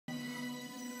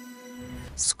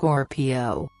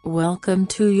Scorpio, welcome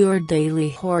to your daily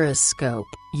horoscope.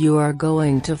 You are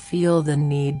going to feel the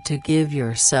need to give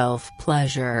yourself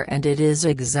pleasure, and it is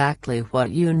exactly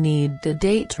what you need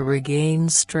today to regain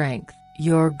strength.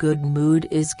 Your good mood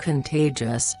is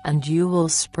contagious and you will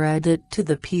spread it to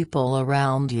the people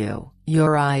around you.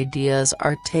 Your ideas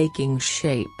are taking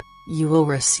shape. You will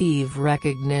receive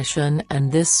recognition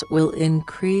and this will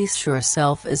increase your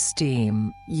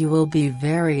self-esteem. You will be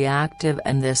very active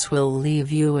and this will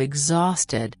leave you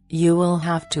exhausted. You will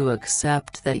have to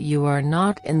accept that you are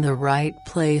not in the right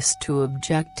place to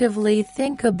objectively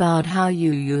think about how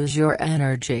you use your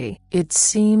energy. It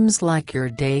seems like your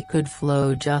day could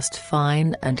flow just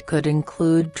fine and could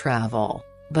include travel,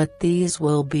 but these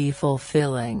will be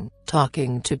fulfilling.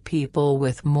 Talking to people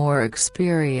with more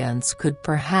experience could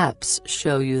perhaps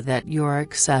show you that your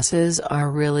excesses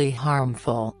are really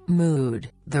harmful.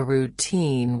 Mood: the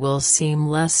routine will seem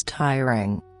less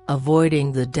tiring.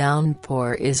 Avoiding the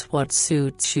downpour is what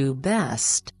suits you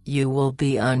best. You will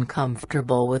be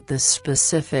uncomfortable with the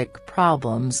specific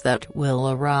problems that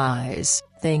will arise.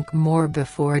 Think more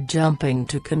before jumping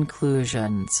to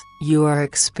conclusions. You are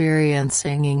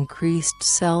experiencing increased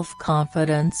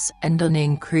self-confidence and an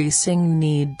increasing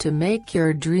need to make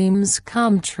your dreams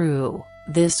come true.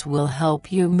 This will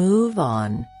help you move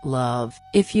on. Love: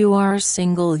 if you are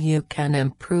single, you can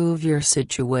improve your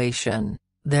situation.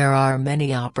 There are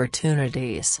many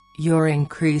opportunities. Your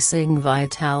increasing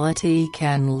vitality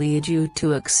can lead you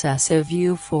to excessive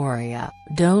euphoria.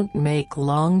 Don't make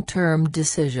long-term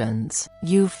decisions.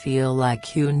 You feel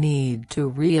like you need to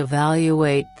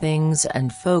reevaluate things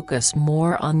and focus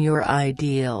more on your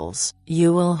ideals.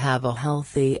 You will have a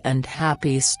healthy and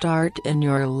happy start in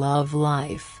your love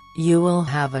life. You will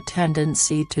have a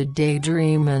tendency to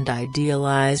daydream and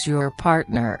idealize your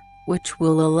partner, which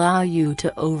will allow you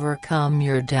to overcome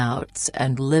your doubts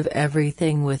and live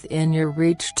everything within your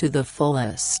reach to the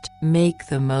fullest. Make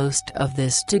the most of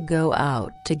this to go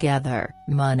out together.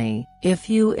 Money: if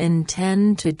you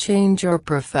intend to change your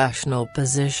professional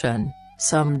position,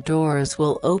 some doors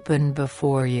will open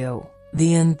before you.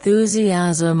 The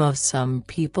enthusiasm of some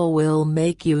people will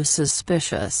make you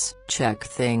suspicious. Check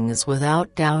things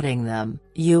without doubting them.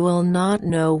 You will not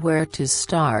know where to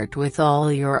start with all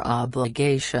your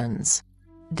obligations.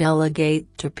 Delegate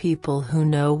to people who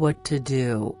know what to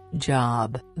do.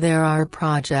 Job: there are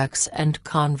projects and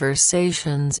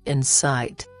conversations in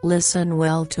sight. Listen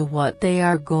well to what they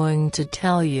are going to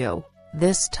tell you.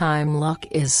 This time luck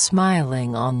is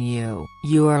smiling on you.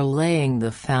 You are laying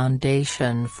the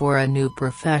foundation for a new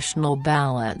professional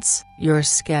balance. Your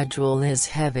schedule is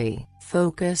heavy.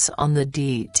 Focus on the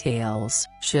details.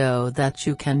 Show that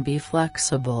you can be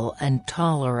flexible and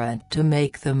tolerant to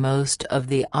make the most of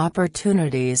the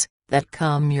opportunities that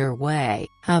come your way.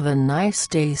 Have a nice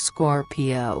day,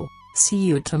 Scorpio. See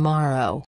you tomorrow.